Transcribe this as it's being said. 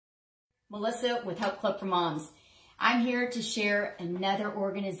Melissa with Help Club for Moms. I'm here to share another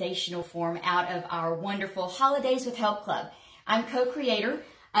organizational form out of our wonderful Holidays with Help Club. I'm co-creator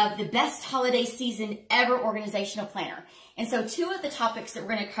of the best holiday season ever organizational planner. And so two of the topics that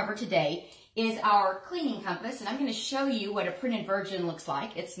we're going to cover today is our cleaning compass, and I'm going to show you what a printed version looks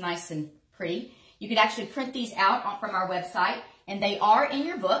like. It's nice and pretty. You can actually print these out from our website, and they are in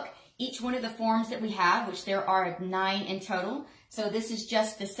your book. Each one of the forms that we have, which there are 9 in total. So this is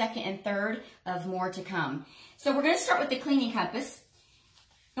just the second and third of more to come. So we're going to start with the cleaning compass.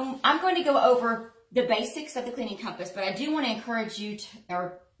 And I'm going to go over the basics of the cleaning compass, but I do want to encourage you to,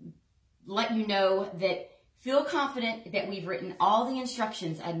 or let you know that feel confident that we've written all the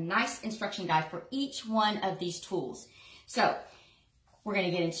instructions, a nice instruction guide for each one of these tools. So we're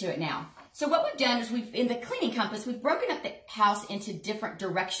going to get into it now. So what we've done is in the cleaning compass, we've broken up the house into different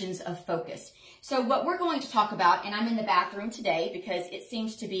directions of focus. So what we're going to talk about, and I'm in the bathroom today because it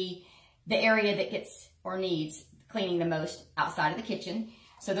seems to be the area that gets or needs cleaning the most outside of the kitchen.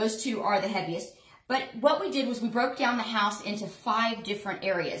 So those two are the heaviest. But what we did was we broke down the house into 5 different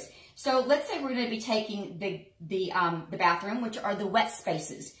areas. So let's say we're going to be taking the bathroom, which are the wet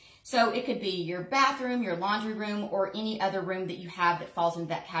spaces. So it could be your bathroom, your laundry room, or any other room that you have that falls into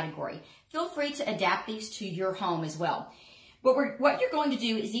that category. Feel free to adapt these to your home as well. But what you're going to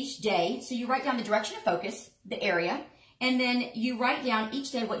do is each day, so you write down the direction of focus, the area, and then you write down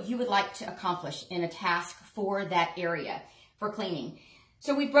each day what you would like to accomplish in a task for that area for cleaning.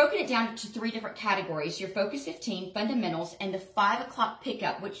 So we've broken it down to 3 different categories: your Focus 15, Fundamentals, and the 5 o'clock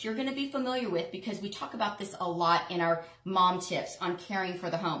pickup, which you're going to be familiar with because we talk about this a lot in our mom tips on caring for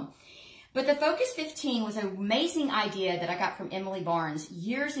the home. But the Focus 15 was an amazing idea that I got from Emily Barnes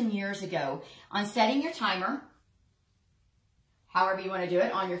years and years ago on setting your timer, however you want to do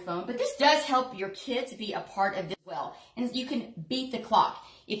it, on your phone. But this does help your kids be a part of this as well. And you can beat the clock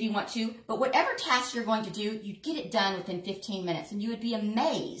if you want to. But whatever task you're going to do, you get it done within 15 minutes. And you would be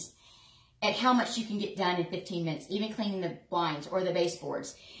amazed at how much you can get done in 15 minutes, even cleaning the blinds or the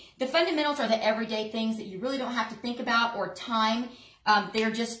baseboards. The fundamentals are the everyday things that you really don't have to think about or time.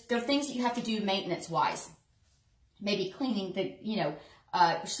 They're things that you have to do maintenance-wise. Maybe cleaning the,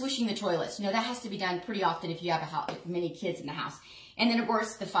 swishing the toilets. That has to be done pretty often if you have a house, many kids in the house. And then, of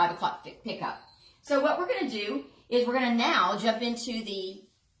course, the 5 o'clock pickup. So what we're going to do is we're going to now jump into the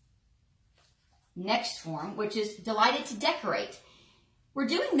next form, which is Delighted to Decorate. We're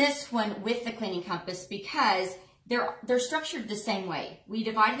doing this one with the cleaning compass because they're structured the same way. We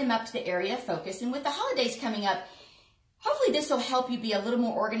divided them up to the area of focus, and with the holidays coming up, hopefully this will help you be a little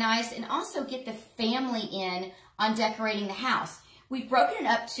more organized and also get the family in on decorating the house. We've broken it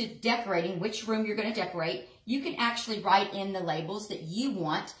up to decorating, which room you're going to decorate. You can actually write in the labels that you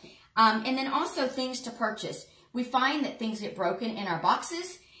want, and then also things to purchase. We find that things get broken in our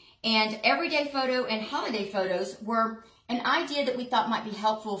boxes, and everyday photo and holiday photos were an idea that we thought might be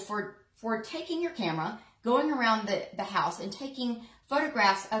helpful for taking your camera, going around the house and taking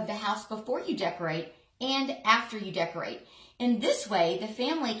photographs of the house before you decorate and after you decorate. In this way, the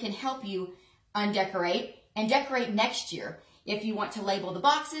family can help you undecorate and decorate next year. If you want to label the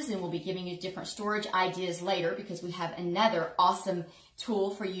boxes, and we'll be giving you different storage ideas later because we have another awesome tool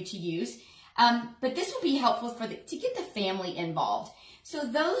for you to use. But this will be helpful to get the family involved. So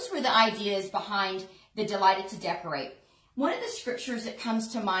those were the ideas behind the Delighted to Decorate. One of the scriptures that comes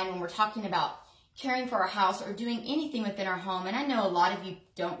to mind when we're talking about caring for our house or doing anything within our home, and I know a lot of you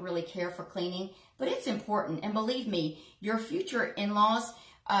don't really care for cleaning, but it's important. And believe me, your future in-laws,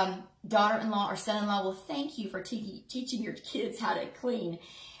 daughter-in-law or son-in-law will thank you for teaching your kids how to clean.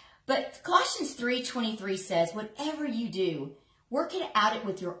 But Colossians 3:23 says, whatever you do, work it out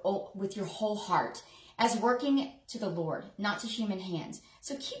with your whole heart, as working to the Lord, not to human hands.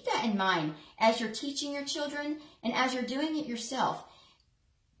 So keep that in mind as you're teaching your children and as you're doing it yourself.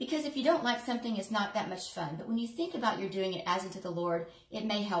 Because if you don't like something, it's not that much fun. But when you think about you're doing it as unto the Lord, it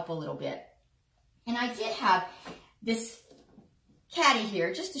may help a little bit. And I did have this caddy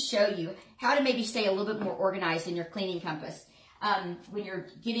here just to show you how to maybe stay a little bit more organized in your cleaning compass. When you're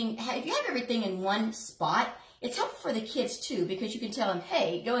if you have everything in one spot, it's helpful for the kids too, because you can tell them,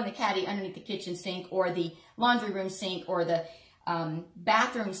 hey, go in the caddy underneath the kitchen sink or the laundry room sink or the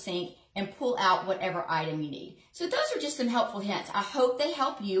bathroom sink and pull out whatever item you need. So those are just some helpful hints. I hope they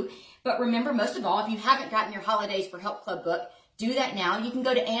help you. But remember, most of all, if you haven't gotten your Holidays for Help Club book, do that now. You can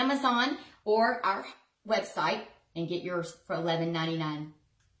go to Amazon or our website and get yours for $11.99.